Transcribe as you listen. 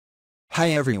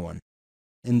Hi everyone.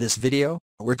 In this video,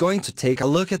 we're going to take a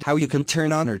look at how you can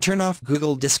turn on or turn off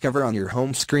Google Discover on your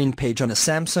home screen page on a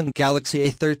Samsung Galaxy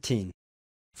A13.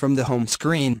 From the home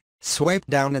screen, swipe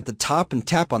down at the top and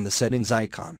tap on the settings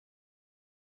icon.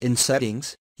 In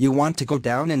settings, you want to go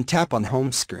down and tap on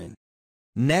home screen.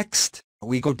 Next,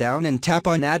 we go down and tap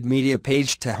on add media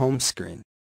page to home screen.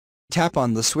 Tap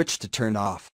on the switch to turn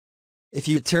off. If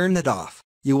you turn it off,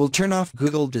 you will turn off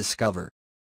Google Discover.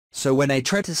 So when I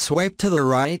try to swipe to the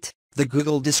right, the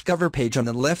Google Discover page on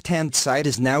the left-hand side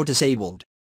is now disabled.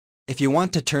 If you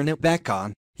want to turn it back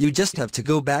on, you just have to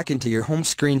go back into your home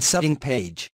screen setting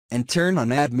page, and turn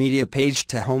on Add Media Page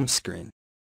to home screen.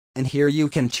 And here you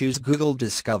can choose Google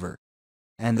Discover.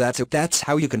 And that's it. That's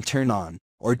how you can turn on,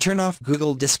 or turn off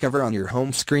Google Discover on your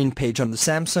home screen page on the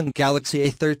Samsung Galaxy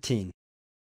A13.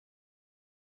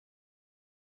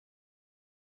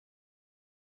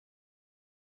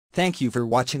 Thank you for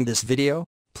watching this video.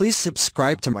 Please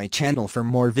subscribe to my channel for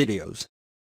more videos.